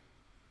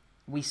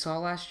we saw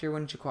last year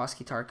when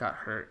Jaquiski Tartt got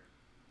hurt,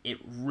 it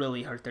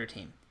really hurt their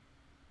team.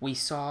 We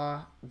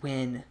saw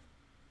when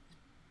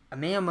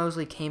Emmanuel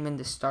Mosley came in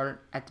to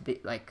start at the,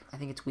 like, I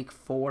think it's week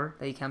 4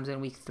 that he comes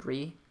in, week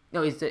 3.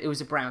 No, it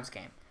was a Browns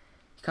game.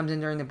 He comes in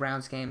during the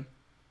Browns game,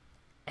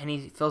 and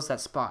he fills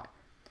that spot.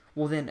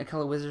 Well, then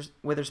Ahkello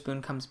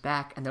Witherspoon comes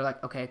back, and they're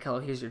like, okay,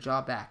 Ahkello, here's your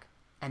job back.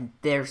 And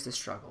there's the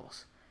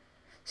struggles.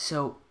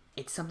 So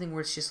it's something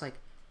where it's just like,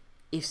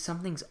 if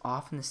something's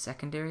off in the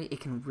secondary,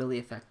 it can really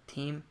affect the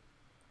team.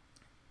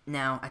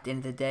 Now, at the end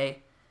of the day,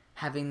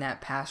 having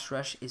that pass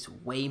rush is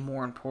way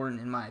more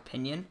important, in my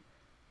opinion.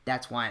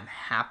 That's why I'm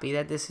happy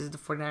that this is the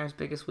 49ers'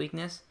 biggest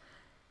weakness.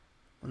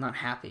 Well, not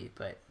happy,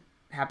 but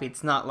happy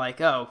it's not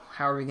like, oh,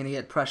 how are we going to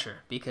get pressure?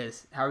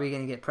 Because how are we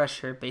going to get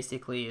pressure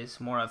basically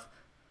is more of,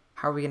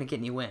 how are we going to get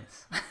any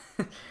wins?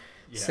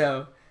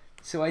 Yeah.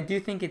 So I do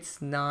think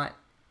it's not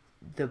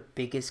the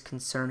biggest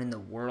concern in the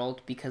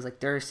world, because like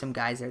there are some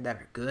guys there that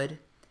are good,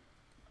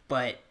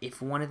 but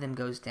if one of them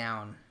goes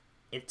down,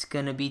 it's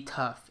going to be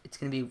tough. It's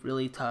going to be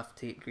really tough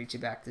to reach you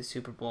back to the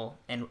Super Bowl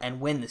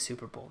and win the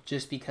Super Bowl,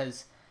 just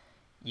because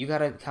you got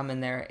to come in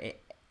there.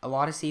 A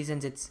lot of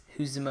seasons, it's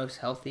who's the most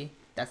healthy.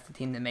 That's the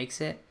team that makes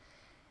it.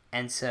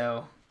 And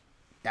so,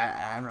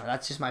 I don't know.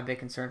 That's just my big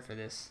concern for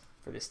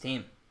this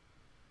team.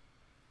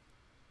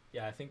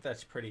 Yeah, I think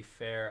that's pretty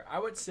fair. I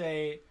would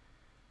say,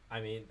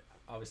 I mean,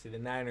 obviously the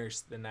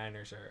Niners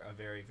are a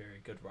very, very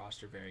good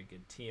roster, very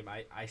good team.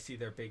 I see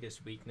their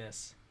biggest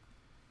weakness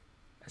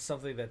as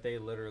something that they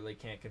literally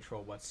can't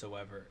control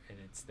whatsoever, and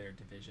it's their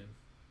division.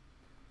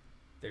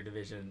 Their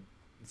division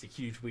is a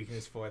huge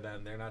weakness for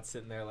them. They're not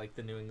sitting there like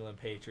the New England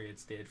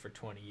Patriots did for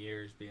 20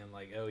 years being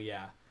like, oh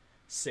yeah,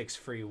 6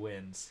 free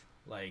wins.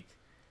 Like,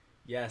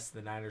 yes,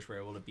 the Niners were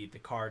able to beat the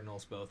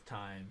Cardinals both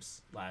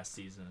times last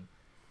season,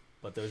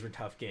 but those were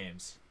tough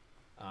games.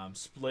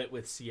 Split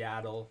with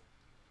Seattle,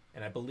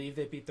 and I believe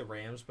they beat the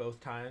Rams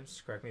both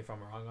times. Correct me if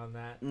I'm wrong on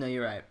that. No,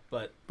 you're right.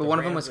 But one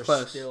of them was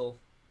close.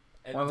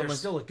 And One of them they're was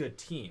still a good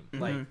team.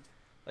 Mhm.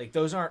 Like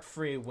those aren't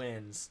free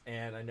wins,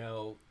 and I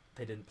know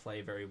they didn't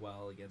play very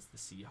well against the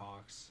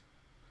Seahawks.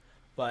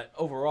 But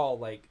overall,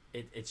 like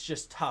it's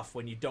just tough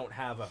when you don't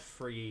have a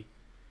free,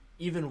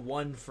 even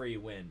one free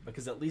win,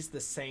 because at least the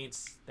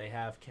Saints, they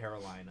have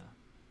Carolina.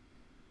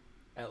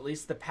 At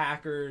least the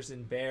Packers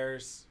and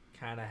Bears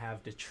kind of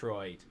have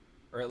Detroit,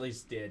 or at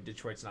least did.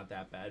 Detroit's not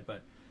that bad,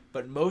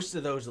 but most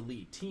of those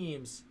elite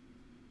teams,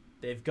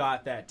 they've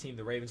got that team.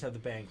 The Ravens have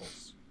the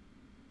Bengals.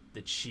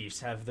 The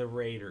Chiefs have the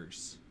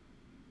Raiders.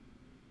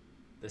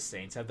 The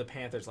Saints have the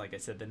Panthers, like I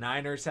said. The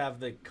Niners have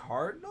the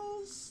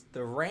Cardinals,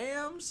 the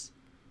Rams.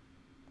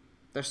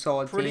 they're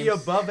solid Pretty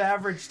teams. above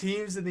average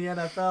teams in the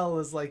NFL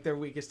is like their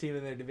weakest team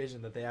in their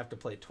division that they have to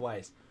play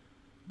twice.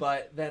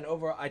 But then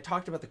overall, I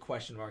talked about the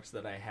question marks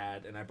that I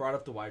had, and I brought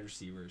up the wide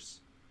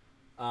receivers.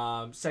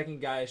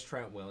 Second guy is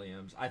Trent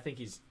Williams. I think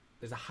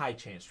there's a high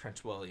chance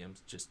Trent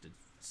Williams just is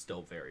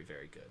still very,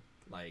 very good.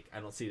 Like, I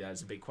don't see that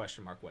as a big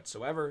question mark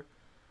whatsoever.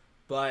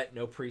 But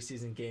no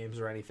preseason games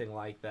or anything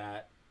like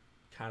that.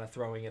 Kind of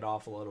throwing it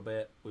off a little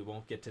bit. We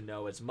won't get to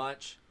know as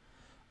much.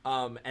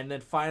 And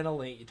then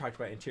finally, you talked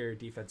about interior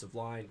defensive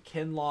line.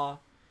 Kinlaw.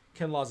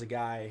 Kinlaw's a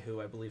guy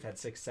who I believe had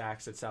 6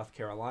 sacks at South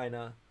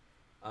Carolina.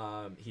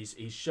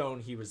 He's shown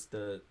he was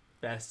the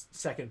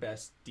second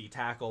best D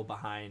tackle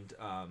behind.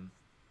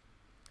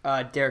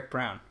 Derek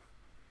Brown.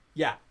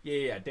 Yeah.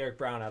 Derek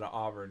Brown out of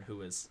Auburn, who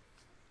was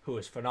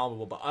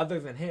phenomenal. But other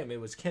than him,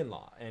 it was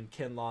Kinlaw, and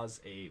Kinlaw's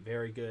a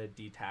very good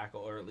D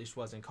tackle, or at least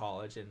was in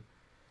college, and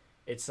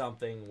it's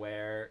something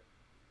where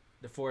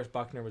DeForest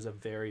Buckner was a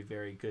very,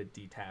 very good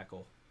D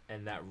tackle,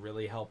 and that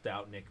really helped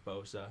out Nick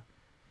Bosa.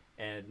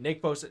 And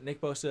Nick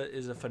Bosa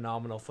is a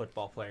phenomenal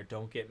football player.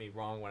 Don't get me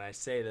wrong when I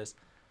say this,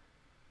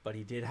 but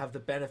he did have the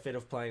benefit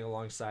of playing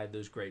alongside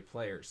those great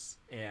players,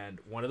 and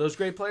one of those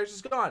great players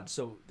is gone.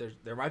 So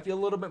there might be a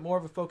little bit more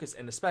of a focus,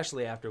 and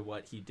especially after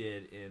what he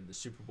did in the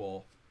Super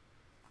Bowl,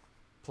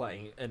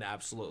 playing an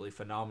absolutely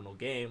phenomenal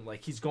game.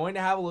 Like, he's going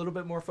to have a little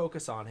bit more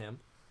focus on him.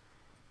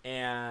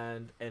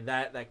 And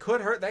that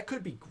could hurt. That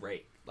could be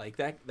great. Like,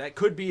 that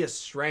could be a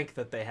strength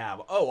that they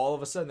have. Oh, all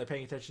of a sudden they're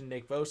paying attention to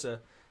Nick Bosa.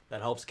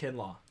 That helps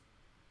Kinlaw.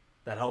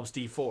 That helps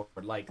D Ford.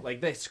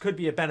 Like this could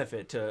be a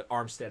benefit to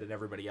Armstead and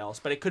everybody else,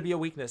 but it could be a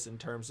weakness in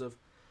terms of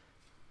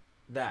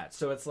that.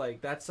 So it's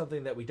like that's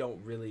something that we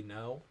don't really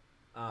know.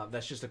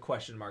 That's just a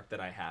question mark that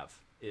I have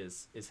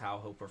is how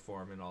he'll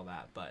perform and all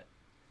that. But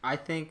I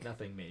think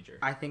nothing major.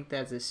 I think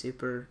that's a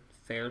super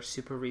fair,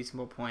 super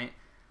reasonable point.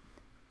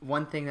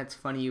 One thing that's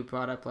funny you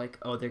brought up, like,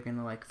 oh, they're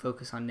gonna like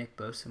focus on Nick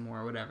Bosa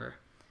more or whatever.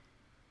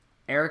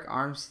 Eric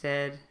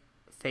Armstead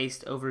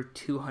faced over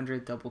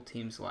 200 double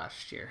teams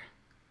last year.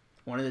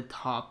 One of the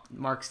top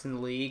marks in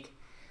the league,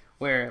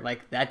 where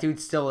like that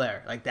dude's still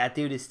there. Like, that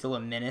dude is still a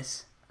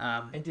menace.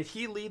 And did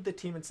he lead the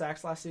team in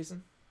sacks last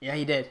season? Yeah,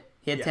 he did.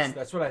 He had 10.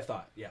 That's what I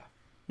thought. Yeah.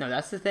 No,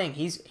 that's the thing.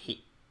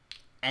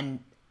 And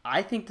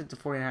I think that the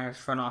 49ers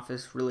front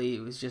office really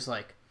was just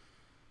like,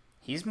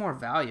 he's more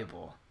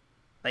valuable.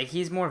 Like,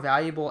 he's more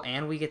valuable,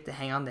 and we get to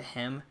hang on to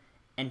him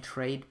and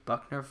trade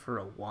Buckner for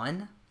a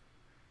 1.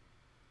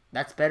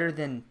 That's better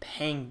than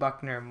paying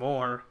Buckner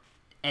more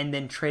and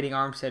then trading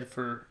Armstead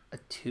for a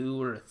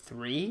 2 or a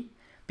 3.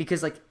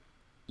 Because, like,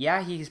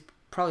 yeah, he's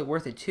probably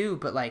worth it too,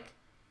 but, like,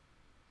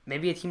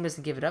 maybe a team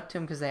doesn't give it up to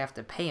him because they have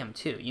to pay him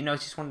too. You know,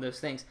 it's just one of those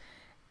things.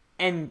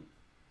 And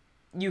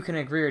you can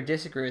agree or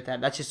disagree with that.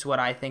 That's just what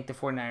I think the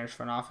 49ers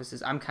front office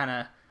is. I'm kind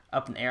of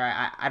up in the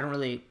air. I don't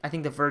really... I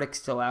think the verdict's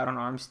still out on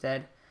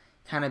Armstead.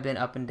 Kind of been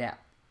up and down.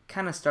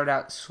 Kind of started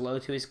out slow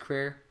to his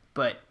career,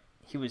 but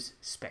he was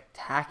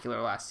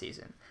spectacular last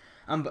season.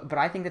 But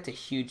I think that's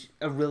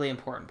a really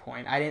important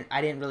point. I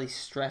didn't really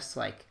stress,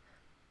 like,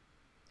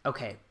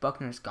 okay,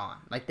 Buckner's gone.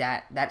 Like,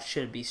 that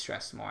should be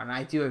stressed more, and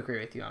I do agree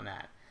with you on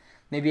that.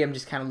 Maybe I'm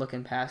just kind of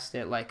looking past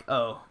it, like,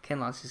 oh,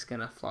 Kinlaw's just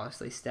gonna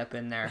flawlessly step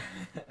in there,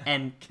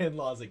 and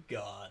Kinlaw's a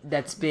god.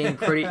 That's being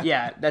pretty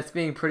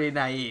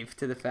naive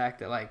to the fact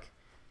that, like,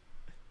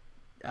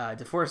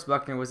 DeForest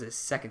Buckner was his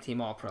second team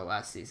All-Pro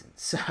last season.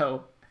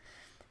 So,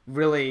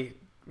 really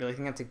think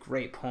that's a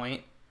great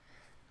point.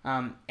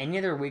 Any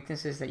other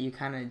weaknesses that you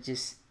kind of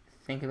just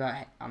think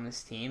about on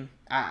this team?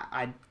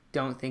 I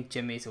don't think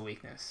Jimmy's a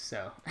weakness.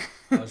 So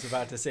I was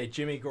about to say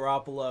Jimmy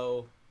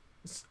Garoppolo,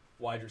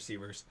 wide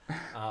receivers,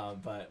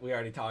 but we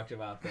already talked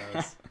about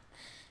those.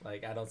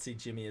 Like, I don't see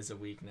Jimmy as a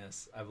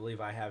weakness. I believe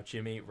I have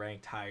Jimmy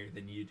ranked higher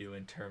than you do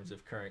in terms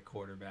of current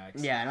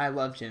quarterbacks. Yeah, and I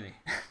love Jimmy.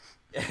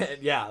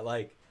 Yeah,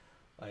 like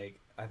I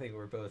think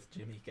we're both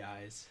Jimmy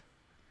guys,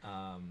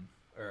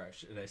 or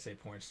should I say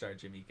porn star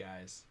Jimmy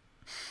guys?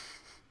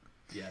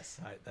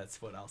 Yes,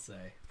 that's what I'll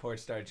say. Porn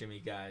star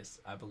Jimmy guys.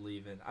 I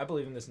believe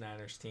in this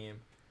Niners team.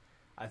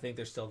 I think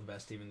they're still the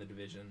best team in the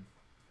division.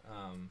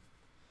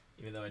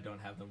 Even though I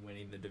don't have them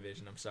winning the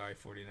division. I'm sorry,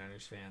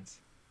 49ers fans.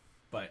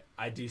 But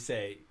I do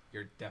say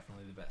you're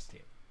definitely the best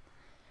team.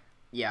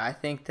 Yeah, I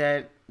think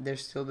that they're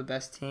still the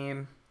best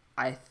team.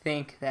 I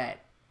think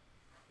that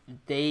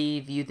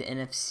they view the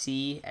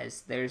NFC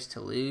as theirs to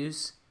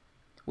lose,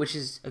 which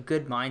is a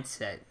good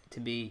mindset to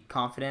be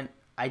confident.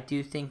 I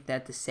do think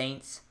that the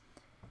Saints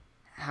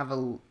have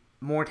a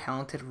more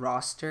talented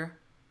roster,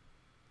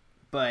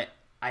 but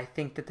I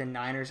think that the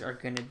Niners are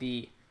going to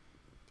be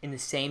in the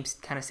same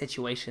kind of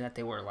situation that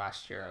they were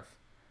last year of,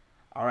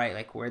 all right,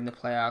 like we're in the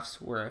playoffs,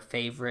 we're a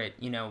favorite,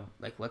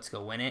 like let's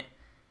go win it.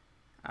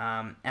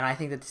 And I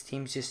think that this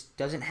team just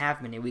doesn't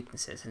have many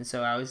weaknesses. And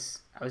so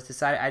I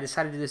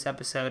decided to do this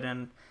episode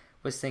and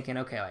was thinking,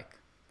 okay, like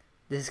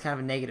this is kind of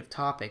a negative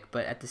topic,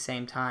 but at the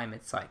same time,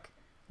 it's like,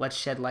 let's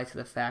shed light to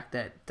the fact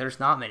that there's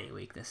not many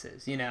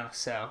weaknesses,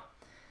 So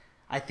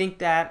I think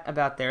that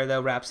about there, though,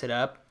 wraps it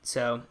up.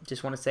 So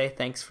just want to say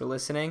thanks for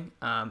listening.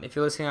 If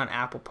you're listening on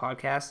Apple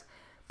Podcasts,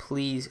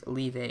 please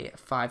leave a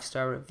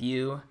 5-star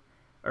review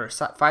or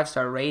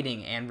 5-star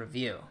rating and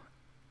review.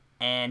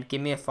 And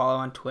give me a follow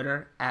on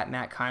Twitter at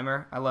Matt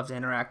Keimer. I love to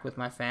interact with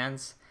my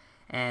fans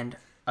and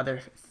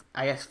other,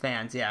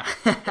 fans, yeah.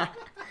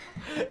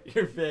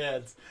 Your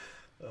fans.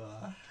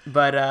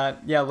 But, I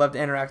love to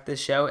interact with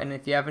this show. And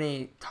if you have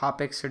any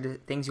topics or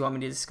things you want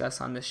me to discuss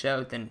on the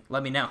show, then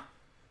let me know.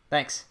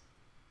 Thanks.